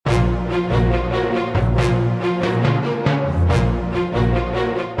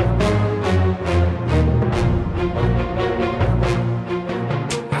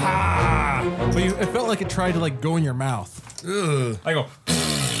But it felt like it tried to like go in your mouth. Ugh. I go,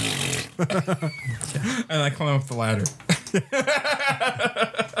 and I climb up the ladder.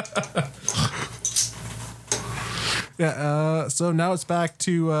 Yeah. So now it's back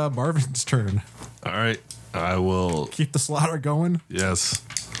to Marvin's turn. All right. I will. Keep the slaughter going. Yes.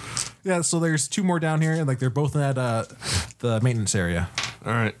 Yeah. So there's two more down here, and like they're both in that the maintenance area.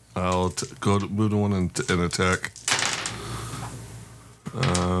 All right. I'll move to one and attack.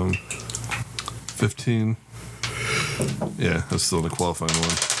 15. Yeah, that's still the qualifying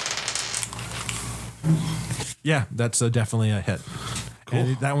one. Yeah, that's definitely a hit. Cool.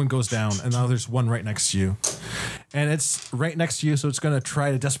 And that one goes down, and now there's one right next to you. And it's right next to you, so it's going to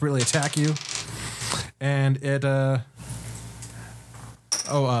try to desperately attack you. And it, roll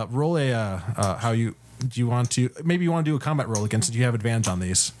a, do you want to, maybe you want to do a combat roll against it. You have advantage on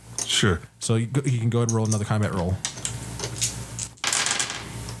these. Sure. So you can go ahead and roll another combat roll.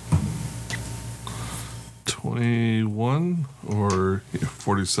 21 or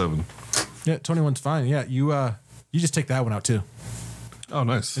 47? Yeah, 21's fine. Yeah, you just take that one out too. Oh,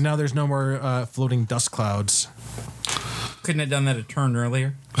 nice. And now there's no more floating dust clouds. Couldn't have done that a turn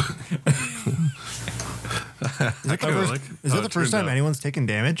earlier. Is that the first time anyone's taken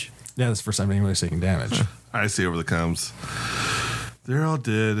damage? Yeah, that's the first time anyone's taking damage. I see over the comms. They're all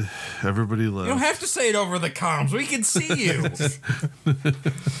dead. Everybody left. You don't have to say it over the comms. We can see you.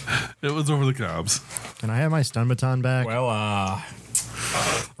 It was over the comms. Can I have my stun baton back? Well,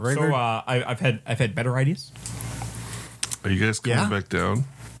 I've had better ideas. Are you guys coming back down?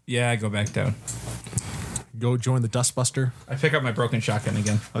 Yeah, I go back down. Go join the Dustbuster. I pick up my broken shotgun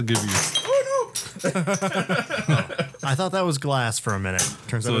again. I'll give you. Oh no! I thought that was glass for a minute.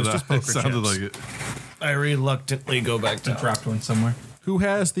 Turns out it was just poker chips. Sounded like it. I reluctantly go back to. I dropped one somewhere. Who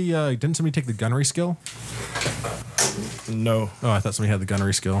has the? Didn't somebody take the gunnery skill? No, Oh, I thought somebody had the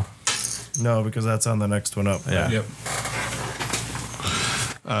gunnery skill. no, because that's on the next one up. Yeah. Yep.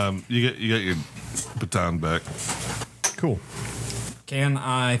 You got your baton back. Cool. Can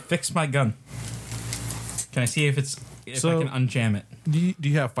I fix my gun? Can I see if I can unjam it? Do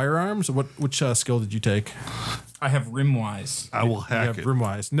you have firearms? Which skill did you take? I have Rimwise. I will You hack have it.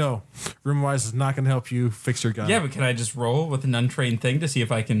 Rimwise. No, Rimwise is not going to help you fix your gun. Yeah, but can I just roll with an untrained thing to see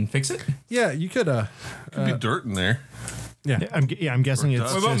if I can fix it? Yeah, you could. Could be dirt in there. Yeah. I'm guessing it's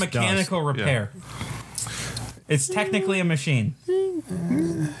dust. What about just mechanical repair? It's technically a machine.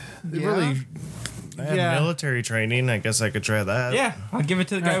 Really. I have Yeah. military training. I guess I could try that. Yeah, I'll give it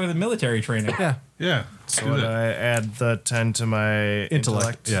to the guy with the military training. Yeah. Yeah. So do would that. I add the 10 to my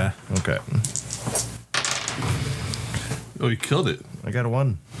intellect? Yeah. Okay. Oh, you killed it. I got a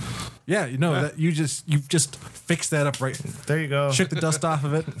 1. Yeah. You know that you've just fixed that up right. There you go. Shook the dust off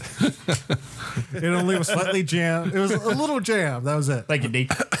of it. It only was slightly jammed. It was a little jam. That was it. Thank you, D.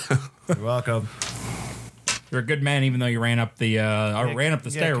 You're welcome. You're a good man, even though you ran up the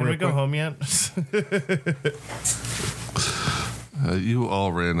stair. Can real we go quick. home yet? You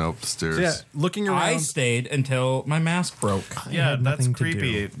all ran upstairs. Yeah. Looking around. I stayed until my mask broke. Yeah, had that's nothing to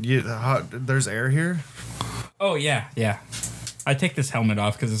creepy. There's air here? Oh yeah. I take this helmet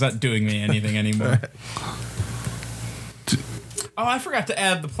off because it's not doing me anything anymore. Oh, I forgot to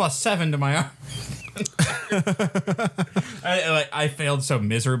add the +7 to my arm. I failed so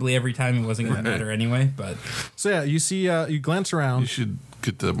miserably every time it wasn't going to matter anyway. But So yeah, you see. You glance around. You should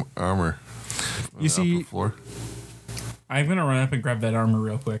get the armor. You see. Floor. I'm gonna run up and grab that armor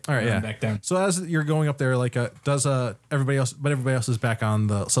real quick. All right, and yeah. run back down. So as you're going up there, like, does everybody else? But everybody else is back on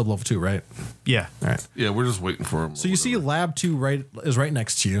the sub level 2, right? Yeah. All right. Yeah, we're just waiting for him. So you see Lab 2 is right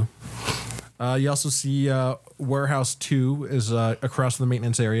next to you. You also see Warehouse 2 is across from the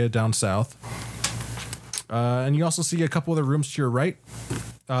maintenance area down south. And you also see a couple other rooms to your right.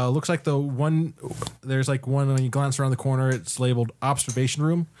 Looks like there's one when you glance around the corner, it's labeled observation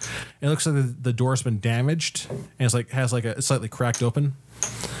room. And it looks like the door's been damaged and it's it's slightly cracked open.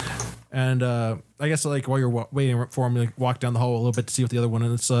 And I guess while you're waiting for him, you walk down the hall a little bit to see what the other one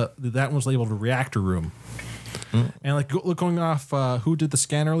is. That one's labeled reactor room. And going off, who did the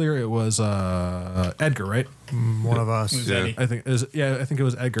scan earlier? It was Edgar, right? One of us. Yeah. I think it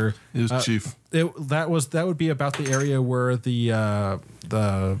was Edgar. He was chief. That would be about the area where the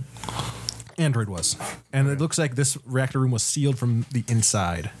android was, and it looks like this reactor room was sealed from the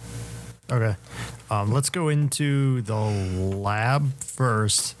inside. Okay. Let's go into the lab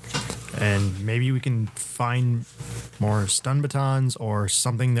first, and maybe we can find more stun batons or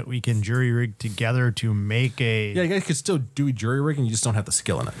something that we can jury rig together to make a. Yeah, you guys could still do jury rigging. You just don't have the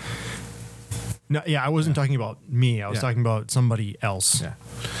skill in it. No, yeah, I wasn't talking about me. I was Yeah. talking about somebody else. Yeah.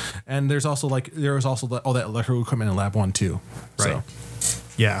 And there was also all that electrical equipment in Lab 1 too. Right.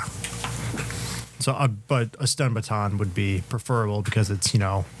 Yeah. So, but a stun baton would be preferable because it's,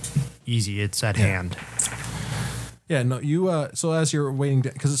 easy. It's at hand. Yeah, no, you. So as you're waiting,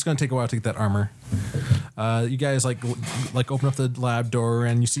 because it's going to take a while to get that armor, you guys open up the lab door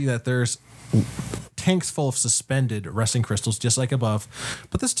and you see that there's tanks full of suspended resting crystals, just like above.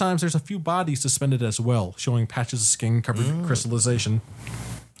 But this time there's a few bodies suspended as well, showing patches of skin covered in crystallization.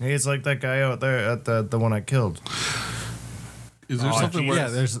 Hey, it's like that guy out there at the one I killed. Is there something where Yeah,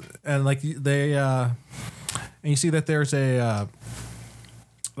 there's and like they and you see that there's a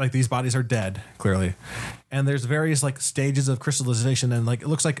like these bodies are dead clearly, and there's various like stages of crystallization, and like it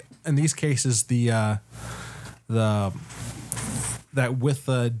looks like in these cases the that with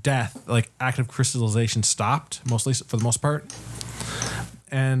the death like active crystallization stopped mostly for the most part,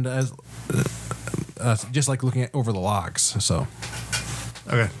 and as just like looking at over the logs. So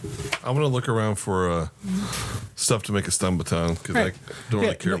Okay. I'm gonna look around for stuff to make a stun baton because Right. I don't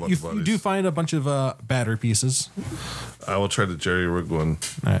really care about you, the bodies. you do find a bunch of battery pieces. I will try the jerry rig one.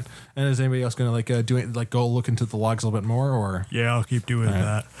 All right. And is anybody else going to do it? Like go look into the logs a little bit more, or Yeah, I'll keep doing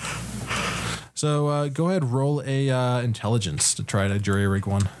that. so? Go ahead, roll a intelligence to try to jury rig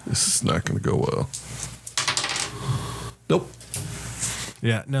one. This is not gonna go well. Nope.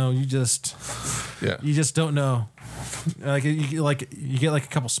 Yeah, no, you just don't know. Like you get like a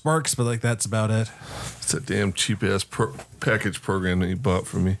couple sparks, but like that's about it. It's that damn cheap ass package program that you bought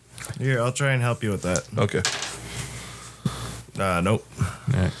for me. Here, I'll try and help you with that. Okay. Nope.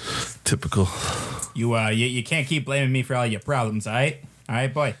 All right. Typical. You can't keep blaming me for all your problems, all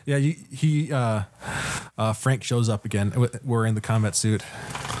right, boy. Yeah, Frank shows up again wearing the combat suit.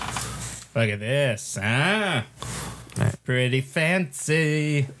 Look at this, huh? Right. Pretty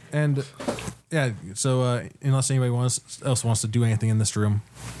fancy. And yeah, so unless anybody else wants to do anything in this room,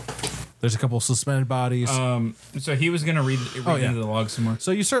 there's a couple of suspended bodies. So he was gonna read yeah. into the log some more.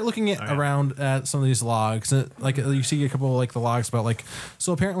 So you start looking around at some of these logs, and like you see a couple of like the logs about like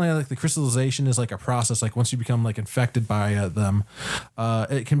so apparently like the crystallization is like a process. Like once you become like infected by them,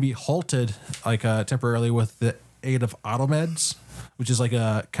 it can be halted like temporarily with the aid of automeds, which is like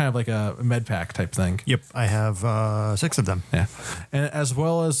a kind of like a med pack type thing. Yep, I have 6 of them. Yeah, and as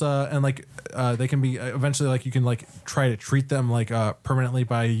well as they can be eventually like you can like try to treat them like permanently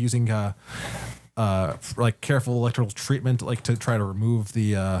by using like careful electrical treatment like to try to remove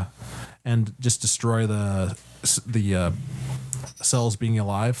the and just destroy the cells being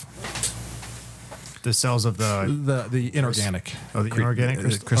alive. The cells of The inorganic. Oh, the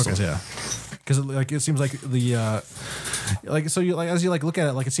inorganic crystals. Okay. Yeah. Because like it seems like the like so you like as you like look at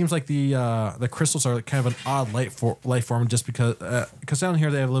it like it seems like the crystals are kind of an odd life form just because down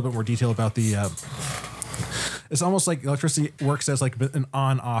here they have a little bit more detail about the it's almost like electricity works as like an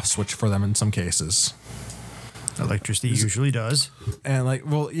on-off switch for them in some cases. Electricity usually does. And like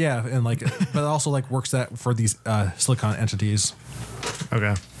well yeah and like but it also like works that for these silicon entities.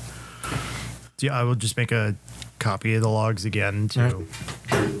 Okay. So yeah, I will just make a copy of the logs again to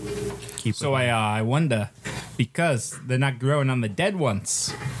keep. So I wonder, because they're not growing on the dead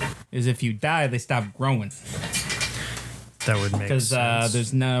ones, is if you die they stop growing that would make because sense.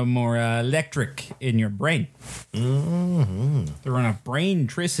 there's no more electric in your brain. Mm-hmm. They're on a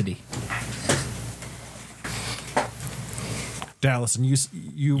braintricity. Dallas, and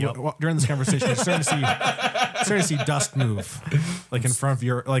you Yep. during this conversation, you're starting to see dust move, like in front of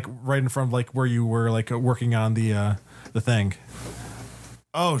your, like right in front of like where you were like working on the thing.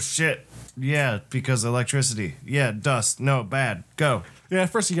 Oh shit. Yeah, because electricity. Yeah, dust. No, bad. Go. Yeah, at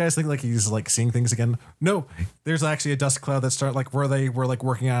first you guys think like he's like seeing things again. No, there's actually a dust cloud that start like where they were like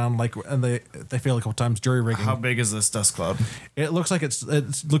working on like and they failed a couple times jury rigging. How big is this dust cloud? It looks like it's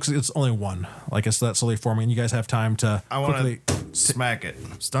only one. Like it's that slowly forming. And you guys have time to I want quickly. to smack it.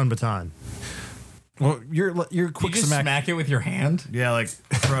 Stun baton. Well, you're You quick just smack it with your hand. Yeah, like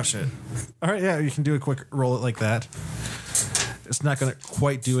crush it. All right, yeah, you can do a quick roll it like that. It's not going to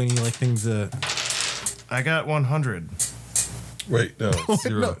quite do any like things. I got 100. Wait, no,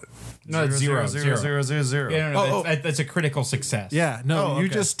 0. No, it's zero. Yeah, no, Oh, that's a critical success. Yeah, no, Oh, you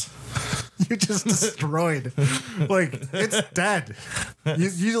okay. just destroyed. Like it's dead. You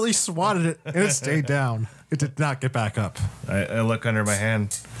at least swatted it and it stayed down. It did not get back up. I look under my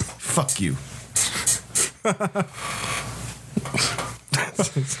hand. Fuck you.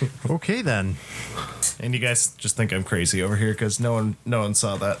 Okay then. And you guys just think I'm crazy over here because no one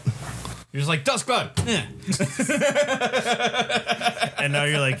saw that. You're just like dust cloud. Eh. And now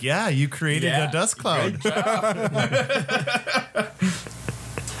you're like, yeah, you created Yeah. a dust cloud.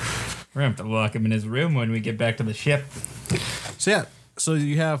 We're going to have to lock him in his room when we get back to the ship. So yeah, so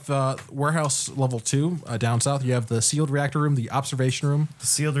you have warehouse level 2 down south. You have the sealed reactor room, the observation room. The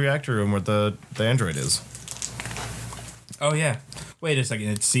sealed reactor room where the android is. Oh, yeah. Wait a second.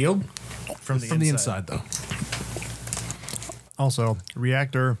 It's sealed? From the inside though. Also,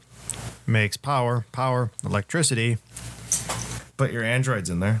 reactor makes power, electricity. But your android's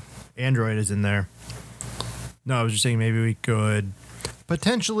in there. Android is in there. No, I was just saying maybe we could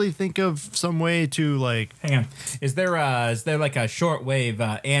potentially think of some way to like. Hang on. Is there like a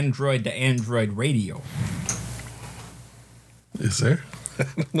shortwave Android to Android radio? Is there?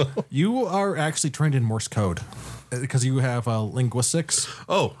 You are actually trained in Morse code because you have linguistics.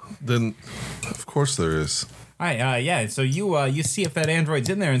 Oh, then of course there is. All right, yeah. So you see if that android's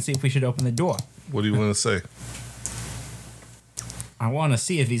in there and see if we should open the door. What do you want to say? I want to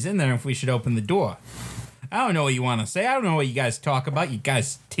see if he's in there and if we should open the door. I don't know what you want to say. I don't know what you guys talk about. You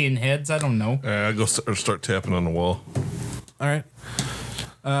guys tin heads. I don't know. I go start tapping on the wall. All right.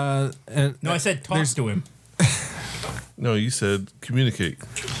 And No, I said talk to him. No, you said communicate.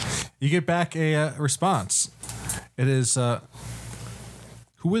 you get back a response. It is,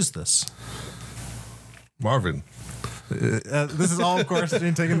 who is this? Marvin. This is all, of course,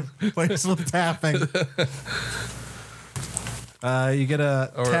 taking place with tapping. You get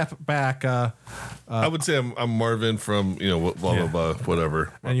a tap back, I would say I'm Marvin from blah blah blah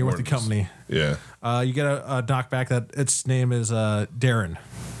whatever. and you're with the company. Yeah. You get a knock back that its name is Darren,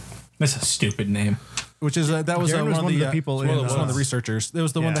 That's a stupid name. which is that was, Darren was one of the people one in, of the researchers. It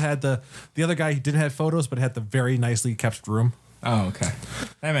was the one that had the other guy. He didn't have photos, but had the very nicely kept room. Oh, okay.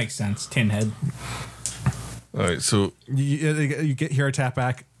 That makes sense. Tin head. All right. So You get here a tap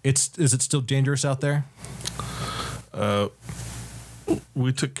back. Is it still dangerous out there?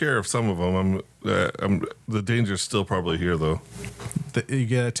 we took care of some of them. The danger's still probably here though. You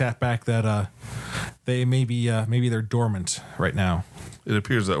get a tap back that they maybe they're dormant right now. It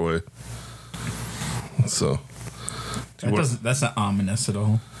appears that way. So. That's not ominous at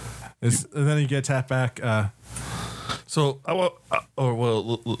all. And then you get a tap back. So I'll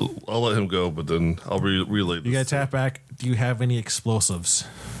let him go, but then I'll relay this. You get a tap back. Do you have any explosives?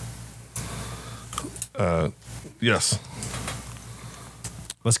 Yes.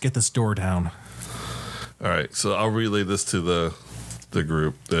 Let's get this door down. All right. So I'll relay this to the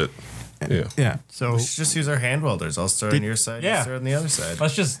group that. Yeah. Yeah. So We should just use our hand welders. I'll start on your side. Yeah. You start on the other side.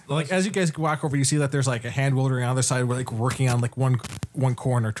 Let's just Like as you guys walk over, you see that there's like a hand welder on the other side, like working on like one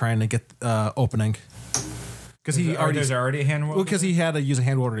corner, trying to get opening. Because there's already a hand welder. because he had to use a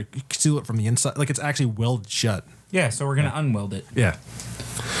hand welder to seal it from the inside. Like it's actually welded shut. Yeah, so we're gonna unweld it. Yeah.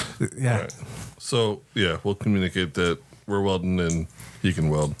 Yeah. All right. So yeah, we'll communicate that we're welding and he can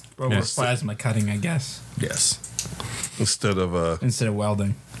weld Or we're plasma cutting, I guess, Yes. instead of instead of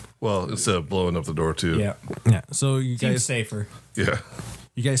welding. instead of blowing up the door too. Yeah, Yeah. So you seems guys safer. Yeah.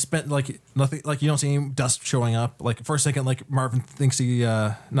 You guys spent like nothing, like you don't see any dust showing up. Like for a second, like Marvin thinks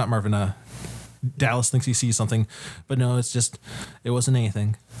not Marvin, Dallas thinks he sees something, but no, it wasn't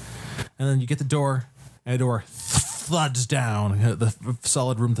anything. And then you get the door, and the door floods down the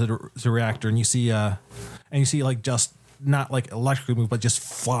solid room to the reactor, and you see like just not like electrically moved, but just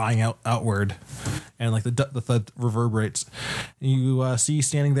flying outward, and like the thud reverberates. And you see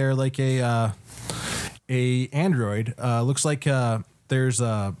standing there like a android. Looks like looks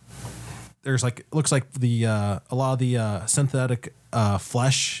like a lot of the synthetic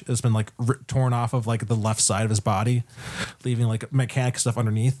flesh has been like torn off of like the left side of his body, leaving like mechanic stuff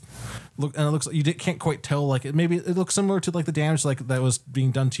underneath. It looks like you can't quite tell, like it looks similar to like the damage like that was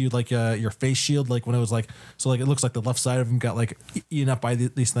being done to you, like your face shield, like when it was like, so like it looks like the left side of him got like eaten up by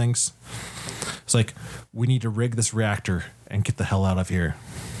these things. It's like, we need to rig this reactor and get the hell out of here.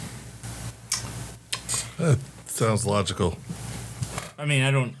 Sounds logical. I mean,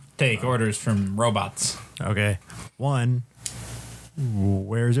 I don't take orders from robots. okay, one.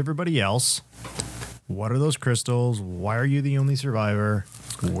 Where's everybody else? What are those crystals? Why are you the only survivor?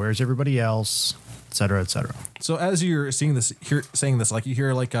 Where's everybody else? Et cetera, et cetera. So as you're saying this, like you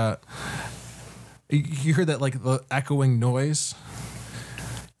hear like you hear that like the echoing noise.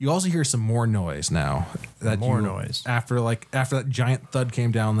 You also hear some more noise now. Noise. After that giant thud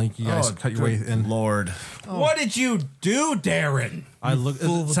came down, like you guys cut your way in. Lord. What did you do, Darren? I look.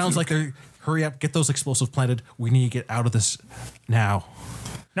 It sounds like they're hurry up, get those explosives planted. We need to get out of this now.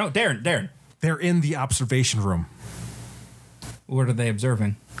 No, Darren. They're in the observation room. What are they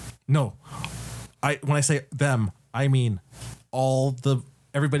observing? No, when I say them, I mean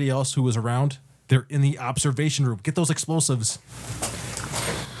everybody else who was around. They're in the observation room. Get those explosives.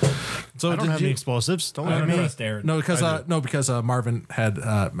 So I don't did have you? any explosives. Don't I let don't me. trust Aaron. No, because Marvin had.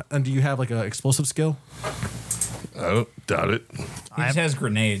 And do you have like a explosive skill? I don't doubt it. He just has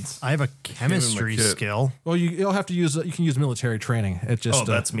grenades. I have a chemistry kit. skill. Well, you'll have to use. You can use military training. It just. Oh,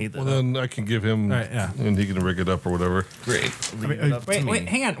 that's me Well, then. then I can give him, Right, yeah. and he can rig it up or whatever. Great. Wait,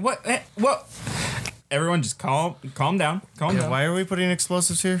 hang on. What? Everyone just calm down. Calm Yeah, down. why are we putting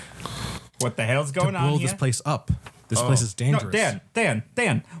explosives here? What the hell's to going on blow here? this place up. This place is dangerous. No,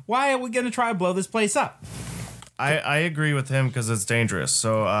 Dan, why are we gonna try to blow this place up? I agree with him because it's dangerous.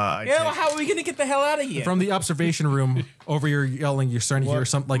 So How are we gonna get the hell out of here? From the observation room over your yelling, you're starting to hear What?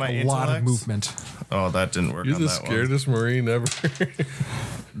 something like My a lot of intellects? movement. Oh, that didn't work You're on the that one. scaredest Marine ever.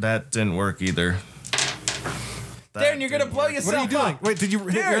 That didn't work either. Dan, you're gonna didn't blow work. yourself What are you doing? up. Wait, did you?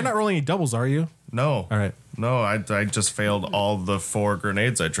 You're not rolling any doubles, are you? No. All right. No, I just failed all the 4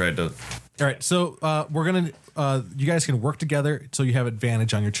 grenades I tried to. All right. So we're gonna. You guys can work together so you have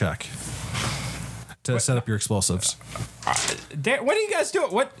advantage on your check to set up your explosives, Dan, what are you guys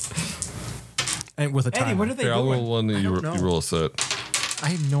doing? What? and with a Eddie, timer. what are they Here, I'll roll doing? one and you know. roll a set. I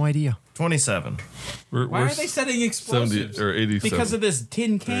have no idea. 27. Why are they setting explosives? 70 or 87? Because of this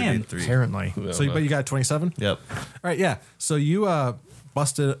tin can. 33. Apparently. Yeah, So, but you got 27. Yep. All right. Yeah. So you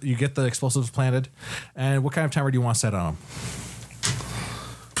busted. You get the explosives planted, and what kind of timer do you want set on them?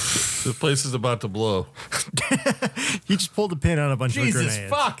 the place is about to blow. He just pulled a pin on a bunch of Jesus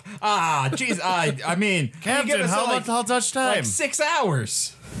grenades. fuck! Jeez. I mean, you Captain, give us how like, much time? like 6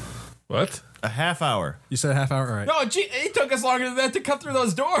 hours. What? A half hour. You said a half hour. All right. No, gee, it took us longer than that to cut through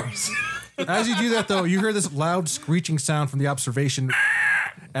those doors. As you do that, though, you hear this loud screeching sound from the observation,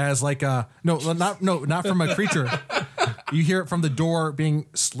 as like not from a creature. You hear it from the door being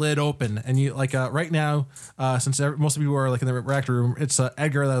slid open, and you right now, since most of you are like in the reactor room, it's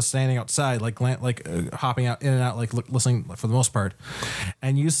Edgar that was standing outside, hopping out in and out, listening for the most part,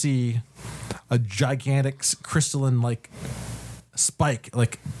 and you see a gigantic crystalline spike,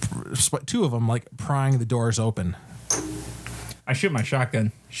 two of them prying the doors open. I shoot my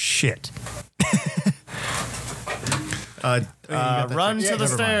shotgun. Shit. Run to the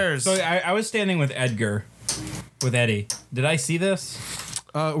stairs. So I was standing with Edgar, with Eddie. Did I see this?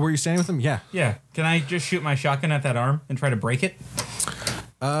 Were you standing with them? Yeah. Yeah. Can I just shoot my shotgun at that arm and try to break it?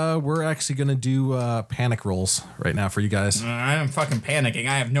 We're actually gonna do panic rolls right now for you guys. I am fucking panicking.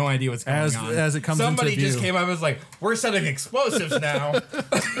 I have no idea what's going on. As it comes Somebody into just view. came up and was like, "We're setting explosives now."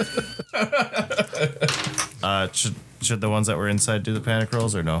 Should the ones that were inside do the panic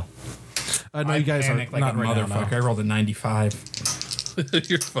rolls or no? No, you guys are panicked like not a right now. motherfucker. No. I rolled a 95.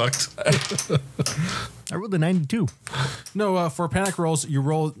 You're fucked. I rolled a 92. No, for panic rolls, you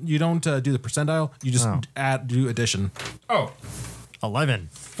roll. You don't do the percentile. You just do addition. Oh, 11.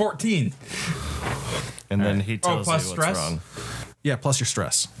 14. And then he tells you plus what's stress? wrong. Yeah, plus your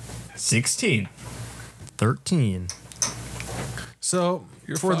stress. 16. 13. So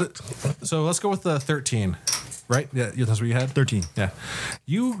so let's go with the 13. Right? Yeah, that's what you had. 13. Yeah.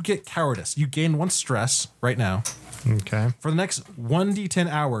 You get cowardice. You gain 1 stress right now. Okay. For the next 1d10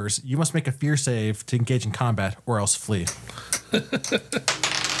 hours, you must make a fear save to engage in combat, or else flee. For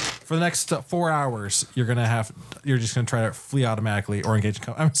the next 4 hours, you're just gonna try to flee automatically or engage in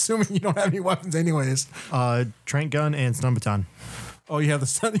combat. I'm assuming you don't have any weapons, anyways. Trank gun and stun baton. Oh, you have the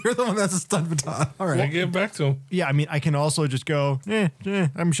stun. You're the one that's a stun baton. All I right. get back to him. Yeah, I mean, I can also just go,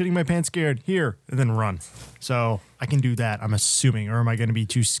 I'm shitting my pants scared here, and then run. So I can do that, I'm assuming. Or am I going to be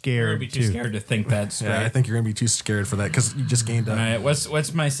too You're scared? gonna be too scared to think that straight. Yeah, I think you're gonna be too scared for that because you just gained a All right,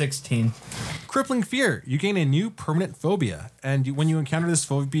 what's my 16? crippling fear. You gain a new permanent phobia, and when you encounter this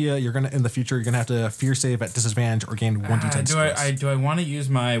phobia, you're gonna have to fear save at disadvantage or gain 1d10 stress. Do I want to use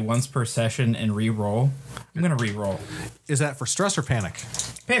my once per session and re-roll? I'm gonna re-roll. Is that for stress or panic?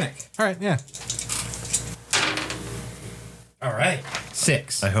 Panic. All right, yeah. All right.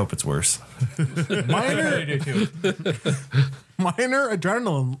 6. I hope it's worse. I do too. Minor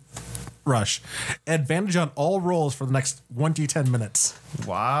adrenaline rush. Advantage on all rolls for the next 1d10 minutes.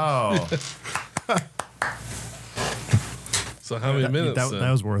 Wow. So how many minutes? That then?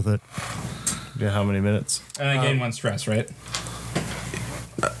 was worth it. Yeah, how many minutes? And I gain 1 stress, right?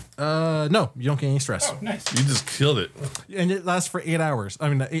 No, you don't gain any stress. Oh, nice. You just killed it. And it lasts for 8 hours.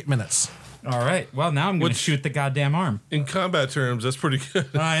 8 minutes. All right. Well, now I'm going to Which- shoot the goddamn arm. In combat terms, that's pretty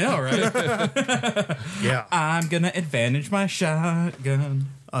good. I know, right? Yeah. I'm going to advantage my shotgun.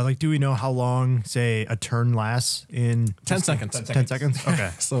 Do we know how long, say, a turn lasts in 10 seconds. 10 seconds?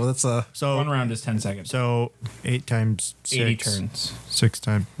 Okay. So that's So, 1 round is 10 seconds. so 8 times 6. 80 turns. 6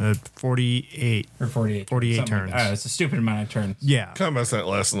 times 48. Or 48. 48 something turns. It's a stupid amount of turns. Yeah. Combat's not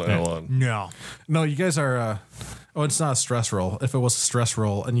lasting that long. No. no. You guys are. Oh, it's not a stress roll. If it was a stress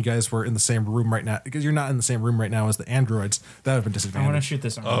roll and you guys were in the same room right now, because you're not in the same room right now as the androids, that would have been I want to disadvantage. shoot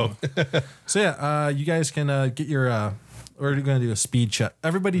this arm. So yeah, you guys can get your. We're going to do a speed check.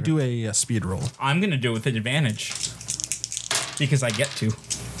 Everybody do a speed roll. I'm going to do it with advantage because I get to,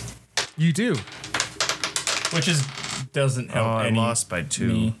 You do. which doesn't help. Oh, I any lost by 2.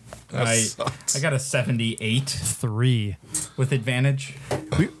 me. I sucks. got a 78 3. with advantage.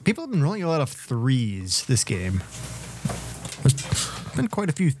 People have been rolling a lot of 3s this game. There's been quite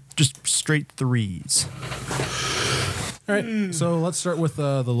a few just straight 3s. All right. So let's start with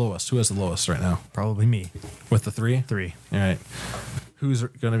the lowest. Who has the lowest right now? Probably me. With the 3? 3. All right. Who's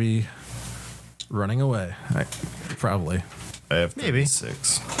going to be running away? Probably. I have Maybe.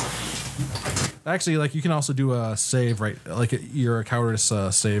 6. Actually, like you can also do a save, right? Like you're a cowardice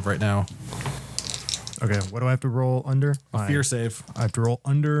save right now. Okay, what do I have to roll under? Fear save I have to roll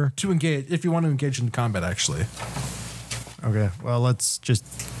under. to engage if you want to engage in combat. Actually, Okay, well, let's just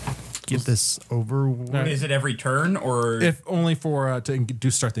get this over with. right. Is it every turn or? if only for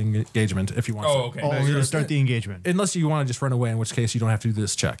to start the engagement if you want. Oh, to. okay. Oh, we're going to start the engagement. Unless you want to just run away, in which case you don't have to do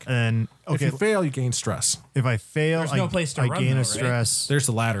this check. And, If okay, you fail, you gain stress. if I fail, There's no place to I run, gain though, a right? stress. There's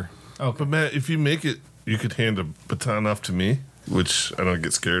the ladder. Okay. But Matt, if you make it, you could hand a baton off to me, which I don't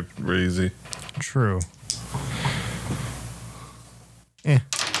get scared very easy. True.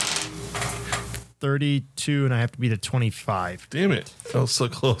 32, and I have to beat a 25. Damn it. That was so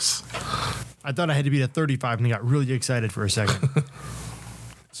close. I thought I had to beat a 35 and I got really excited for a second.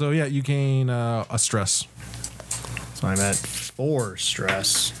 So yeah, you gain a stress. So I'm at 4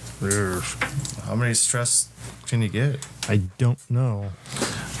 stress. Ugh. How many stress can you get? I don't know.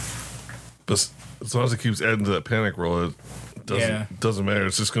 But as long as it keeps adding to that panic roll, it doesn't matter.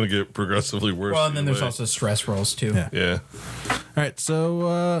 It's just going to get progressively worse. Well, and then either there's way. also stress rolls too. Yeah. Yeah. All right,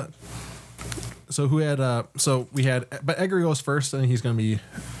 so who had so we had, but Edgar goes first, and he's going to be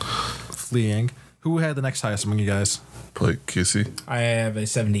fleeing. Who had the next highest among you guys? Play Casey. I have a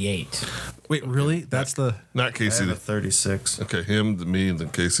 78. Wait, really? That's the Not I Casey. have a 36. Okay, him, me, and then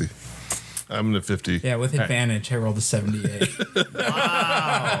Casey. I'm in the 50. Yeah, with advantage, I rolled a 78.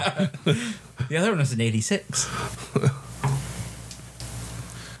 Wow. The other one was an 86.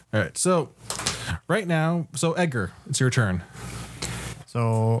 all right. So right now, so Edgar, it's your turn.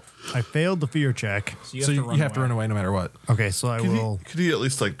 So I failed the fear check. So So you have to run away no matter what. Okay, so I Could will. he at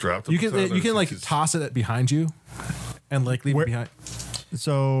least like drop the You can baton, or you can like just- toss it behind you, and like leave Where- it behind.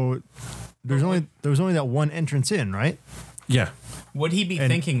 So there was only that one entrance in, right? Yeah. Would he be And-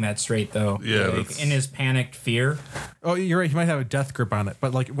 thinking that straight though? Yeah, Like, that's- in his panicked fear. Oh, you're right. He might have a death grip on it,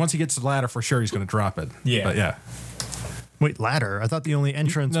 but like once he gets to the ladder, for sure he's going to drop it. Yeah. But yeah. Wait, ladder. I thought the only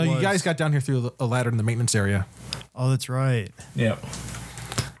entrance No, was. you guys got down here through a ladder in the maintenance area. Oh, that's right. Yep.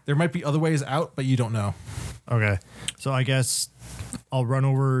 There might be other ways out, but you don't know. Okay, so I guess I'll run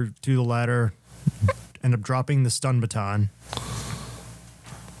over to the ladder, end up dropping the stun baton,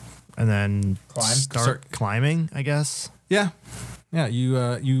 and then Climb? start climbing. I guess. Yeah. Yeah, you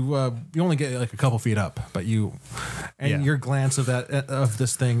only get like a couple feet up, but Yeah. your glance of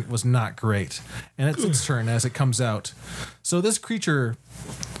this thing was not great, and it's its turn as it comes out. So this creature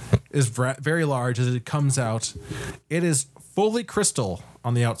is very large as it comes out. It is fully crystal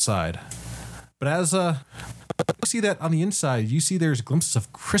on the outside, but as you see that on the inside, you see there's glimpses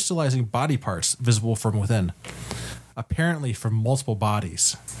of crystallizing body parts visible from within, apparently from multiple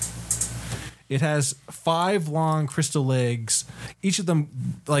bodies. It has 5 long crystal legs, each of them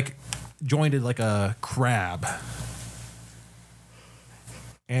like jointed like a crab.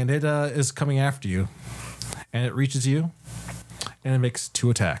 And it is coming after you. And it reaches you. And it makes 2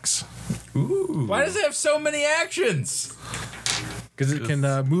 attacks. Why does it have so many actions? Because it can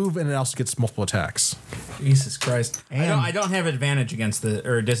move and it also gets multiple attacks. Jesus Christ. And- I don't have advantage against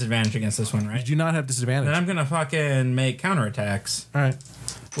or disadvantage against this one, right? You do not have disadvantage. Then I'm gonna fucking make counterattacks All right.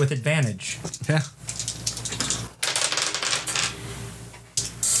 with advantage. Yeah.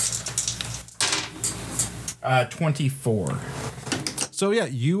 Uh, 24. So yeah,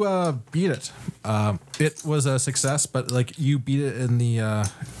 you beat it. It was a success, but like you beat it in the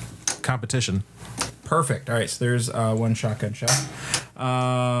competition. Perfect. All right, so there's 1 shotgun shot.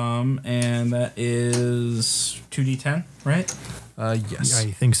 And that is 2d10, right? Yes.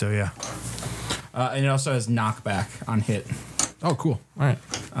 I think so. Yeah. And it also has knockback on hit. Oh, cool. All right.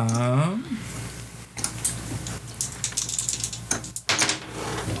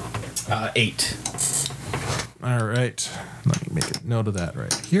 8. All right. Let me make a note of that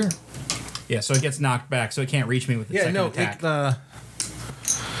right here. Yeah, so it gets knocked back, so it can't reach me with its second attack.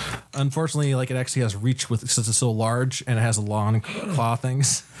 Unfortunately, like it actually has reach with since it's so large and it has long claw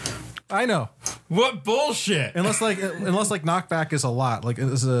things. I know. What bullshit? Unless knockback is a lot. Like,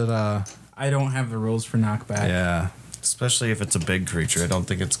 is it? I don't have the rules for knockback. Yeah. Especially if it's a big creature. I don't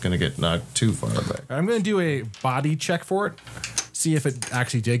think it's going to get knocked too far back. I'm going to do a body check for it. See if it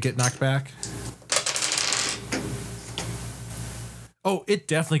actually did get knocked back. Oh, it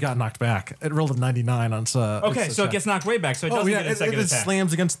definitely got knocked back. It rolled a 99 on Okay, so it gets knocked way back, so it doesn't get a second it attack.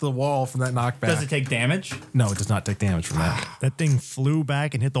 slams against the wall from that knockback. Does it take damage? No, it does not take damage from that. That thing flew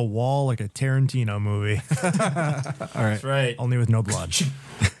back and hit the wall like a Tarantino movie, All right. That's right. only with no blood.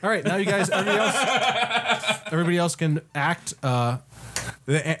 All right, now you guys, everybody else can act.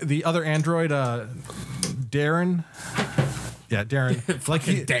 The other android, Darren. Yeah, Darren. Like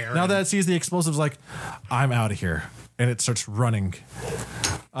Darren. Now that it sees the explosives, like, I'm out of here, and it starts running.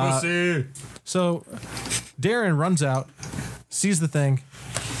 Pussy. So Darren runs out, sees the thing.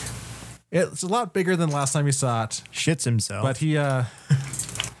 It's a lot bigger than last time he saw it, Shits himself. but he and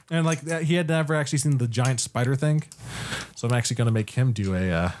like that, he had never actually seen the giant spider thing. So I'm actually going to make him do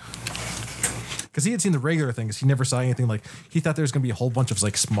a because he had seen the regular things. He never saw anything like, he thought there was going to be a whole bunch of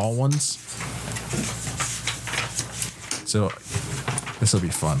like small ones. So this will be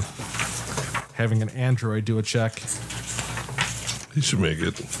fun. Having an android do a check. He should make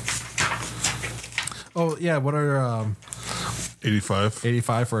it. Oh yeah, what are 85.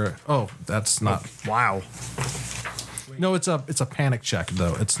 85 for? Oh, that's not. wow. No, it's a panic check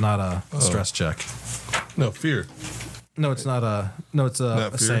though. It's not a stress check. No, fear. No, it's not a. No, it's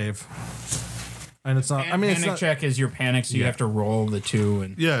Not a fear? save. And it's not. I mean, it's panic not. check is your panic, so you Yeah. have to roll the 2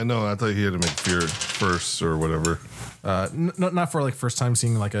 and Yeah, no, I thought he had to make fear first or whatever. Not for like first time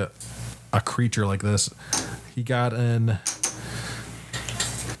seeing like a creature like this. He got an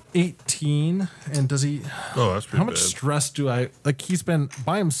 18, and does he? Oh, that's pretty How much bad. stress do I like? He's been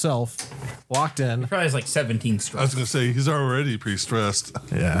by himself, locked in. probably has like 17 I was stress. going to say, he's already pretty stressed.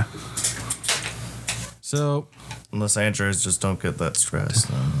 Yeah. So Unless androids just don't get that stress.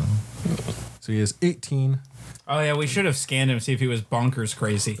 he is 18. Oh yeah, we should have scanned him to see if he was bonkers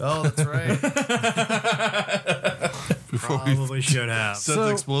crazy. Oh, that's right. Before he Probably should have. sets So,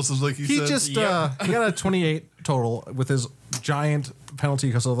 explosives like He said. just he got a 28 total with his giant penalty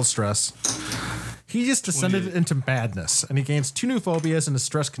because of the stress. He just descended into madness, and he gains 2 new phobias, and his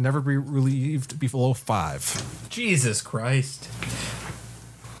stress can never be relieved below 5. Jesus Christ.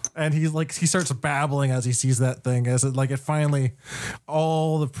 And he starts babbling as he sees that thing, as it finally,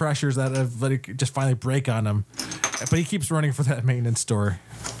 all the pressures that have just finally break on him, but he keeps running for that maintenance door.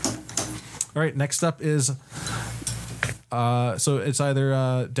 All right, next up is so it's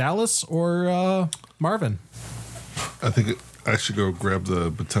either Dallas or Marvin. I think I should go grab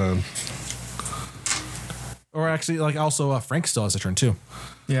the baton. Or actually, also Frank still has a turn too.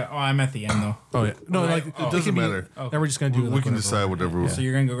 Yeah. Oh, I'm at the end though. Oh yeah, no, Right. it Doesn't matter. Now we're just gonna do. We can decide whatever. So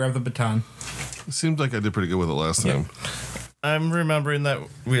you're gonna go grab the baton. It seems like I did pretty good with it last time. I'm remembering that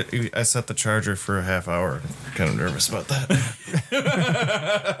I set the charger for a half hour. I'm kind of nervous about that.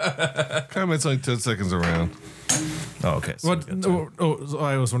 Comments like 10 seconds around. Oh, okay. So What? So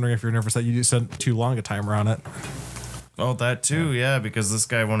I was wondering if you're nervous that you spent too long a timer on it. Oh, that too, yeah, because this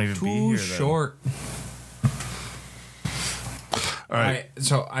guy won't even be Too here. then. short. All right.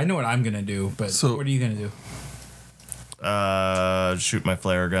 So I know what I'm gonna do, but So- what are you gonna do? Shoot my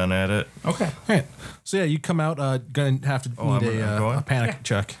flare gun at it. Okay. All right. So yeah, you come out gonna have to need I'm going? a panic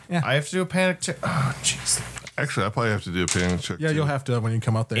check. Yeah. I have to do a panic check. Oh, jeez. Actually, I probably have to do a panic check. Yeah, too. you'll have to when you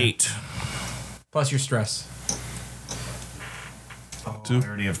come out there. 8. Plus your stress. Oh, 2. I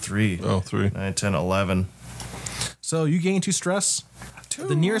already have 3. Oh, 3. 9, 10, 11. So you gain 2 stress.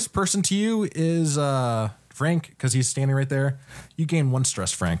 The nearest person to you is Frank, because he's standing right there. You gain 1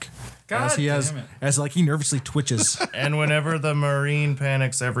 stress, Frank. God he damn it. he nervously twitches. And whenever the Marine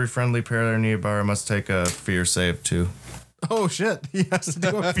panics, every friendly player nearby must take a fear save too. Oh shit! He has to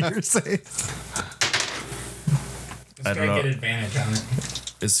do a fear save. This I guy don't know. get advantage on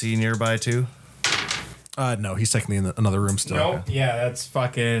it. Is he nearby too? No, he's technically in another room still. Nope. Yeah, that's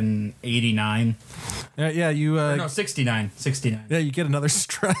fucking 89. Yeah, you. No, 69. 69. Yeah, you get another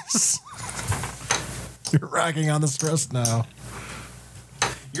stress. You're racking on the stress now.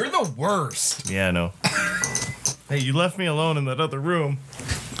 You're the worst. Yeah, I know. Hey, you left me alone in that other room.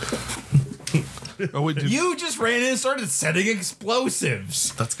 Oh, wait. You just ran in and started setting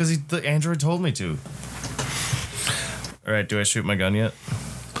explosives. That's because the android told me to. All right, do I shoot my gun yet?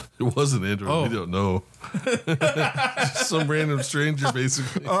 It wasn't Android. Oh. We don't know. Just some random stranger,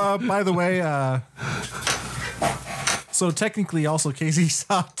 basically. By the way, so technically, also Casey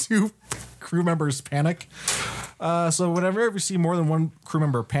saw 2 crew members panic. So whenever you see more than 1 crew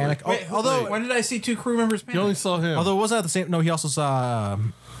member panic, Wait, although when did I see 2 crew members You panic? only saw him. although it wasn't at the same. No, he also saw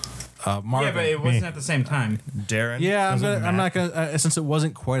Marvin. Yeah, but it wasn't at the same time. Darren. Yeah, Doesn't I'm not matter. gonna. Since it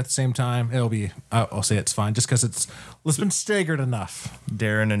wasn't quite at the same time, it'll be. I'll say it's fine, just because it's been staggered enough.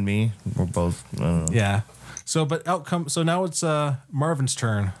 Darren and me, we're both. I don't know. Yeah. So, but outcome. So now it's Marvin's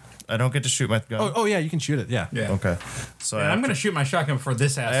turn. I don't get to shoot my gun. Oh yeah, you can shoot it. Yeah. Yeah. Okay. So And I'm going to shoot my shotgun before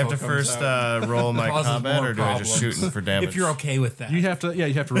this asshole I have to comes first out. roll my Causes combat, more or do I just problems. shoot for damage? If you're okay with that. You have to. Yeah,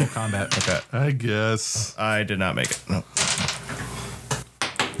 you have to roll combat. Okay. I guess. I did not make it. No.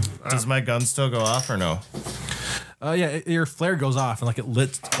 Does my gun still go off or no? Yeah, your flare goes off and like it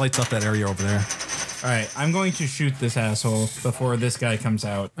lights up that area over there. All right, I'm going to shoot this asshole before this guy comes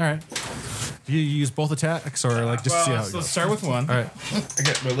out. All right. Do you use both attacks or like just see how it let's goes? start with one. All right. I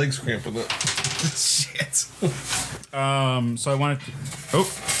got my legs cramping up. Shit. So I wanted to. Oh,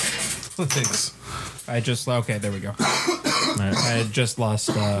 Thanks. I just. Okay, there we go. All right. I had just lost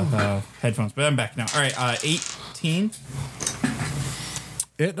headphones, but I'm back now. All right, 18.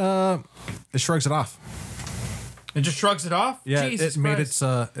 It shrugs it off. It just shrugs it off? Yeah, Jesus it made Christ. its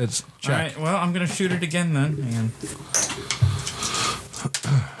All check. right, well, I'm going to shoot it again then. Hang on.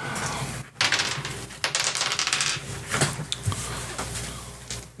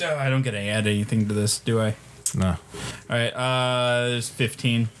 No, I don't get to add anything to this, do I? No. All right, there's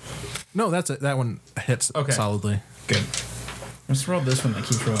 15. No, that's it. That one hits Okay. solidly. Good. Let's roll this one that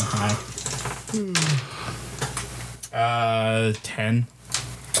keeps rolling high. 10.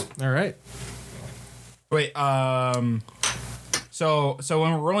 All right. Wait, so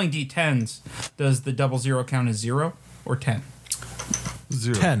when we're rolling d10s, does the 00 count as 0 or 10?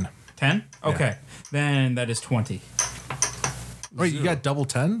 0. 10. 10? Okay. Then that is 20. Wait, you got double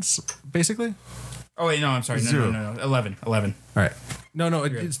tens, basically? Oh, wait, no, I'm sorry. No. 11. All right. No,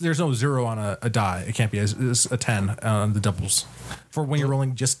 there's no 0 on a die. It can't be. It's a 10 on the doubles. For when you're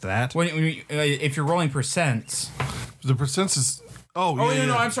rolling just that. If you're rolling percents. The percents is. Oh, Oh, yeah.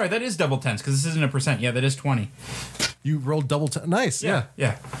 no, yeah. I'm sorry. That is double tens because this isn't a percent. Yeah, that is 20. You rolled double 10. Nice. Yeah.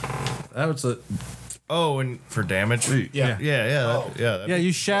 Yeah. That was a. Oh, and for damage? Wait. Yeah. Yeah,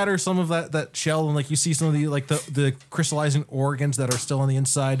 you shatter some of that shell, and like you see some of the crystallizing organs that are still on the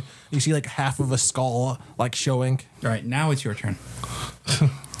inside. You see like half of a skull like showing. All right, now it's your turn.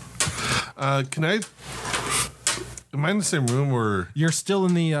 Can I? Am I in the same room or? You're still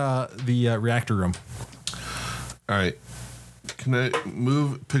in the reactor room. All right. Can I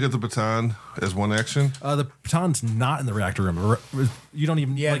pick up the baton as one action? The baton's not in the reactor room. You don't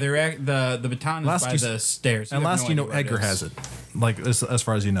even. Yeah, like, the baton is last by you the stairs. and last you know, Edgar has it. Like as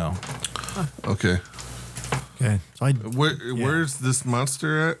far as you know. Okay. Okay. So I Where's this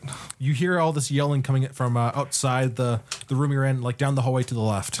monster at? You hear all this yelling coming from outside the room you're in, like down the hallway to the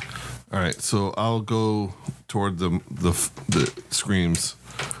left. All right, so I'll go toward the screams.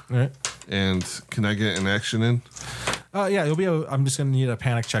 All right. And can I get an action in? Yeah, you'll be. I'm just gonna need a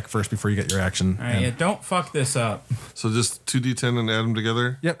panic check first before you get your action. All right, yeah, don't fuck this up. So just 2d10 and add them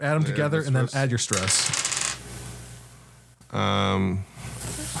together? Yep, add them together that's and then stress. add your stress.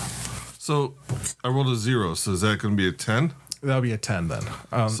 So I rolled a 0, so is that going to be a 10? That'll be a 10 then.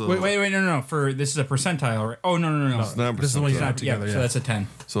 So Wait, no. For this is a percentile, right? Oh, no. It's not This is the one you percentile. add together. So Yeah. that's a 10.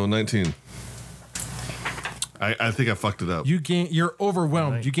 So 19. I think I fucked it up. You're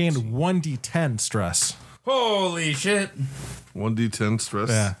overwhelmed. You gained 1d10 stress. Holy shit. 1d10 stress.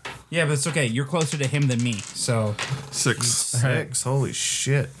 Yeah. Yeah, but it's okay. You're closer to him than me, so 6. 6. Holy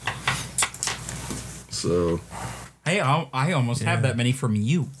shit. So I almost have that many from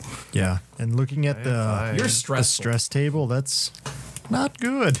you. yeah. And looking at the You're the stressful. stress table, that's not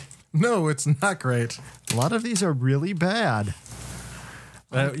good. No, it's not great. A lot of these are really bad.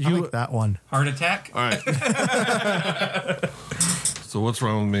 I like that one. Heart attack? all right. So what's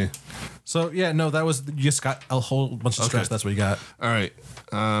wrong with me? So yeah, no, that was you just got a whole bunch of stress. Okay. That's what you got. All right.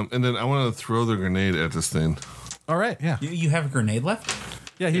 And then I want to throw the grenade at this thing. All right. Yeah. You have a grenade left?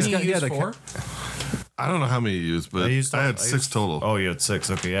 Yeah. He's Can got. you Yeah. use the- 4? I don't know how many you used, but I had 6 total. Oh, you had 6.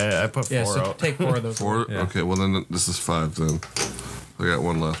 Okay, I put 4 Yeah, so out. take 4 of those. 4? Yeah. Okay, well then this is 5 then. I got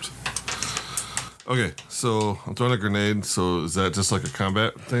 1 left. Okay, so I'm throwing a grenade. So is that just like a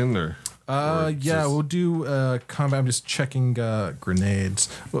combat thing, or? Or Yeah, just- we'll do combat. I'm just checking grenades.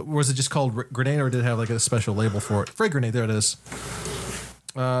 Was it just called grenade, or did it have like a special label for it? Frag grenade. There it is.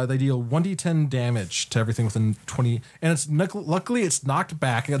 They deal 1d10 damage to everything within 20, and it's luckily it's knocked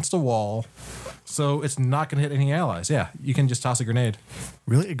back against a wall, so it's not going to hit any allies. Yeah, you can just toss a grenade.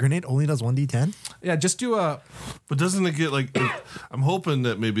 Really? A grenade only does 1d10? Yeah, just do a. But doesn't it get like? I'm hoping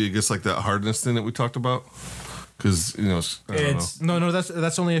that maybe it gets like that hardness thing that we talked about, because I don't know. It's No,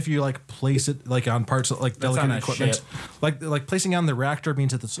 that's only if you like place it like on parts like That's on delicate that equipment. ship. Like placing on the reactor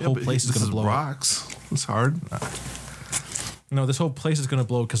means that this whole But place is going to blow up. rocks. It's hard. No, this whole place is going to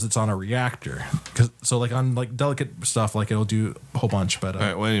blow because it's on a reactor. So like on like delicate stuff, like it'll do a whole bunch. But All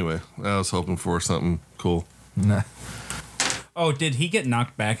right. Well, anyway, I was hoping for something cool. nah. Oh, did he get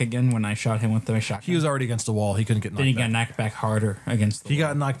knocked back again when I shot him with the shotgun? He was already against the wall. He couldn't get knocked Then he back. got knocked back harder against the He wall.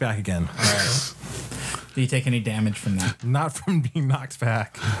 got knocked back again. Did he take any damage from that? Not from being knocked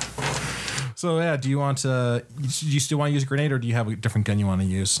back. So yeah, do you want to? Do you still want to use a grenade, or do you have a different gun you want to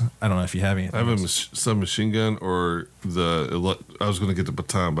use? I don't know if you have anything. I have a else. submachine gun or I was going to get the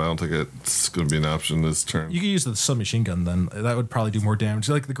baton, but I don't think it's going to be an option this turn. You could use the submachine gun then. That would probably do more damage.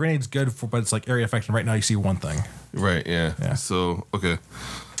 Like the grenade's good for, but it's like area effect. And right now you see one thing. Right, yeah. Yeah. So, okay.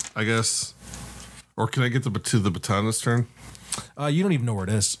 I guess. Or can I get to the baton this turn? You don't even know where it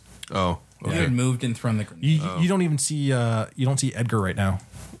is. Oh, You okay. had moved and thrown the grenade. You don't even see. You don't see Edgar right now.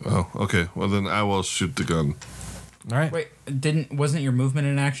 Oh, okay. Well, then I will shoot the gun. All right. Wait, wasn't your movement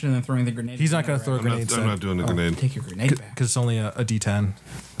in action and then throwing the grenade? He's not going to throw a I'm grenade. not doing the grenade. Take your grenade back. because it's only a D10.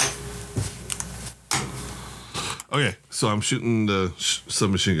 Okay, so I'm shooting the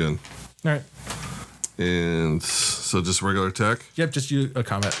submachine gun. All right. And so just regular attack? Yep. Just use a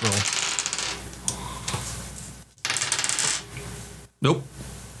combat roll. Nope.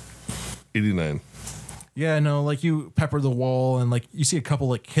 89. Yeah. No. Like you pepper the wall, and like you see a couple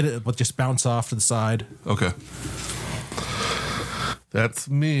like hit it, but just bounce off to the side. Okay. That's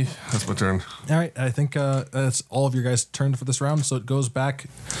me. That's my turn. All right. I think that's all of your guys' turn for this round. So it goes back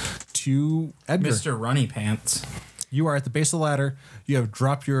to Edgar. Mr. Runny Pants. You are at the base of the ladder. You have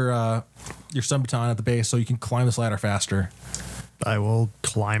dropped your stun baton at the base, so you can climb this ladder faster. I will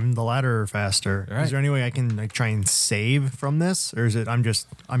climb the ladder faster. All right. Is there any way I can like try and save from this, or is it I'm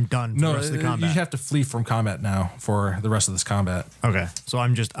done for No, the rest of the you combat? have to flee from combat now for the rest of this combat. Okay, so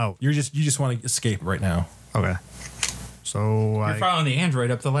I'm just out. You just want to escape right now. Okay, so You're following the android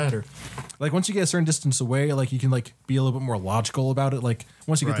up the ladder. Like once you get a certain distance away, like you can like be a little bit more logical about it. Like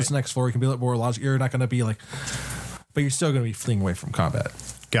once you get to this Right. next floor, you can be a little more logical. You're not going to be like, but you're still going to be fleeing away from combat.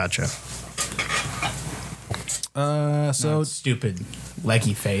 gotcha. So Stupid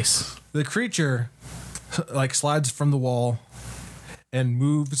leggy face. the creature like slides from the wall and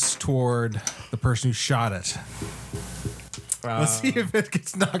moves toward the person who shot it. Let's see if it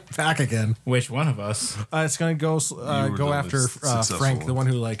gets knocked back again. Which one of us? It's gonna go were go the after successful Frank, the one.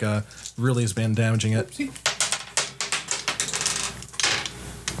 one who like really has been damaging it.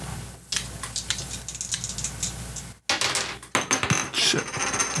 Shit.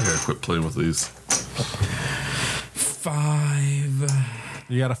 I gotta quit playing with these. 5.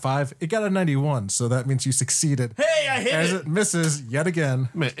 You got a 5. It got a 91, so that means you succeeded. Hey, I hit As it. it misses yet again.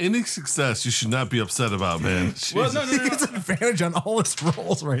 Man, any success you should not be upset about, man. Well, no, He gets an advantage on all his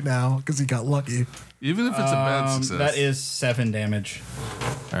rolls right now because he got lucky. Even if it's a bad success. That is 7 damage.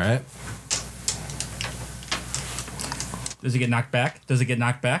 All right. Does it get knocked back? Does it get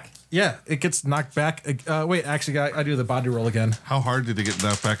knocked back? Yeah, it gets knocked back. Wait, actually, I do the body roll again. How hard did it get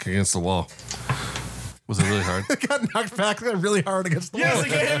knocked back against the wall? Was it really hard? It got knocked back really hard against the Yes, wall. it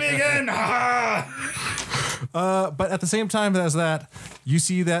can hit me again. But at the same time as that, you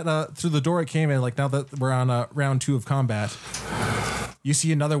see that through the door it came in, like now that we're on round 2 of combat, you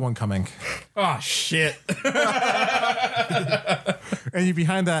see another one coming. Oh, shit. And you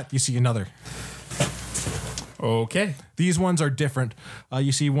behind that, you see another. Okay. These ones are different.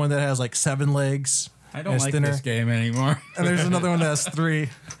 You see one that has like 7 legs. I and don't it's like thinner. this game anymore. And there's another one that has 3.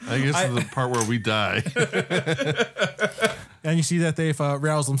 I guess it's the part where we die. And you see that they've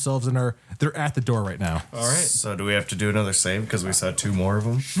roused themselves and they're at the door right now. All right. So do we have to do another save because we saw 2 more of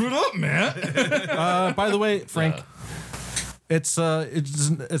them? Shut up, man. By the way, Frank, it's now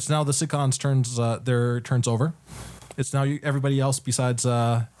the Sikon's turns. Their turns over. It's now everybody else besides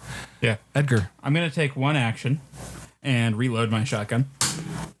Yeah. Edgar. I'm going to take one action and reload my shotgun.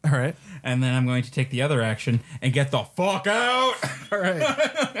 All right. And then I'm going to take the other action and get the fuck out. All right.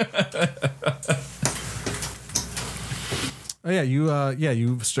 Oh yeah,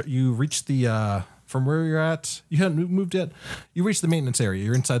 you reached the from where you're at. You hadn't moved yet. You reached the maintenance area.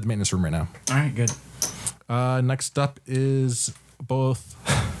 You're inside the maintenance room right now. All right, good. Next up is both.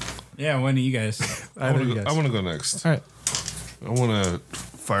 Yeah, when do you guys? I know you guys. I want to go next. All right. I want to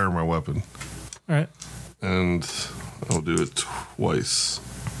fire my weapon. All right. And I'll do it twice.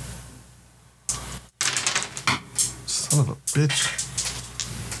 Son of a bitch.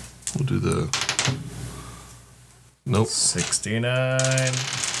 We'll do the... Nope. 69.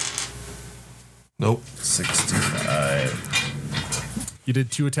 Nope. 69. You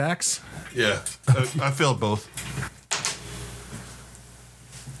did 2 attacks. Yeah. I failed both.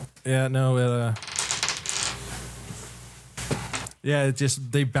 Yeah. No. Yeah. It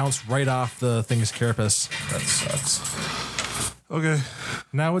just they bounced right off the thing's carapace. That sucks. Okay.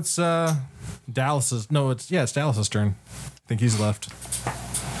 Now it's Dallas's. No, it's Dallas's turn. I think he's left.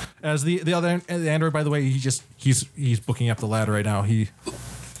 As the other the android, by the way, he's booking up the ladder right now.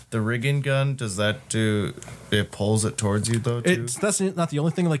 The rigging gun, does that do? It pulls it towards you though too. That's not the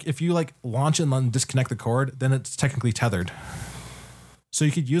only thing. Like if you like launch and then disconnect the cord, then it's technically tethered. So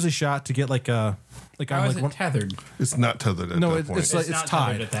you could use a shot to get like How is it one. tethered? It's not tethered at No, that point. it's like- not tied.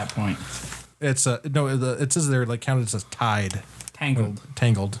 tethered at that point. It's no, it says they're like counted as tied, Tangled.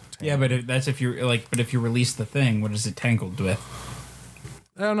 tangled. Yeah, but if you release the thing, what is it tangled with?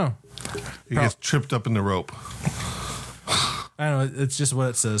 I don't know. he gets tripped up in the rope. I don't know. It's just what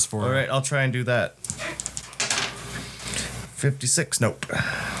it says for. All right, I'll try and do that. 56. Nope.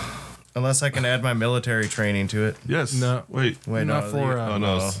 Unless I can add my military training to it. Yes. No. Wait. Wait, Not no. for, oh,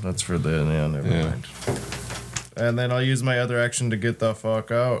 no, no. that's for the. Yeah, never Yeah. mind. And then I'll use my other action to get the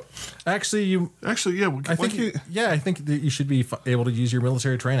fuck out. Actually, Actually, yeah. I think I think that you should be able to use your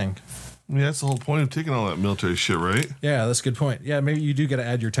military training. Yeah, that's the whole point of taking all that military shit, right? Yeah, that's a good point. Yeah, maybe you do got to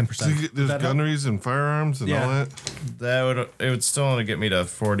add your 10%. So you get, there's gunneries and firearms and Yeah. all that. It would still only get me to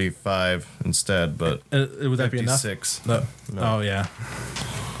 45 instead, but Would that be enough? 56. No. Oh yeah.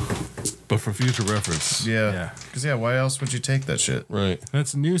 But for future reference. Yeah. Yeah. Because, why else would you take that shit? Right.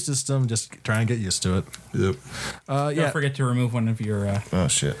 It's a new system. Just trying to get used to it. Yep. Don't Yeah. forget to remove one of your. Oh,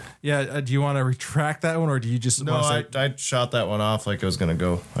 shit. Yeah. Do you want to retract that one, or do you just No, want to say? I shot that one off like it was going to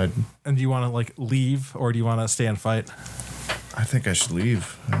go. And do you want to like leave, or do you want to stay and fight? I think I should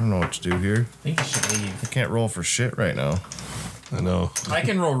leave. I don't know what to do here. I think you should leave. I can't roll for shit right now. I know. I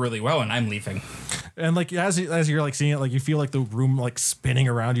can roll really well, and I'm leaving. And like as you're like seeing it, like you feel like the room like spinning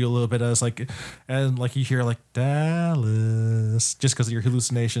around you a little bit as like, and like you hear like Dallas just because of your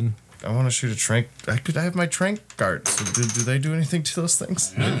hallucination. I want to shoot a trank. I have my trank darts. Do they do anything to those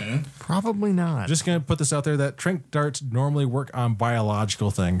things? Probably not. Just gonna put this out there that trank darts normally work on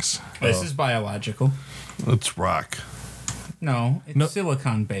biological things. This is biological. It's rock. No, it's No.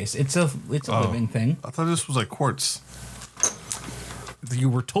 silicon based. It's a living thing. I thought this was like quartz. You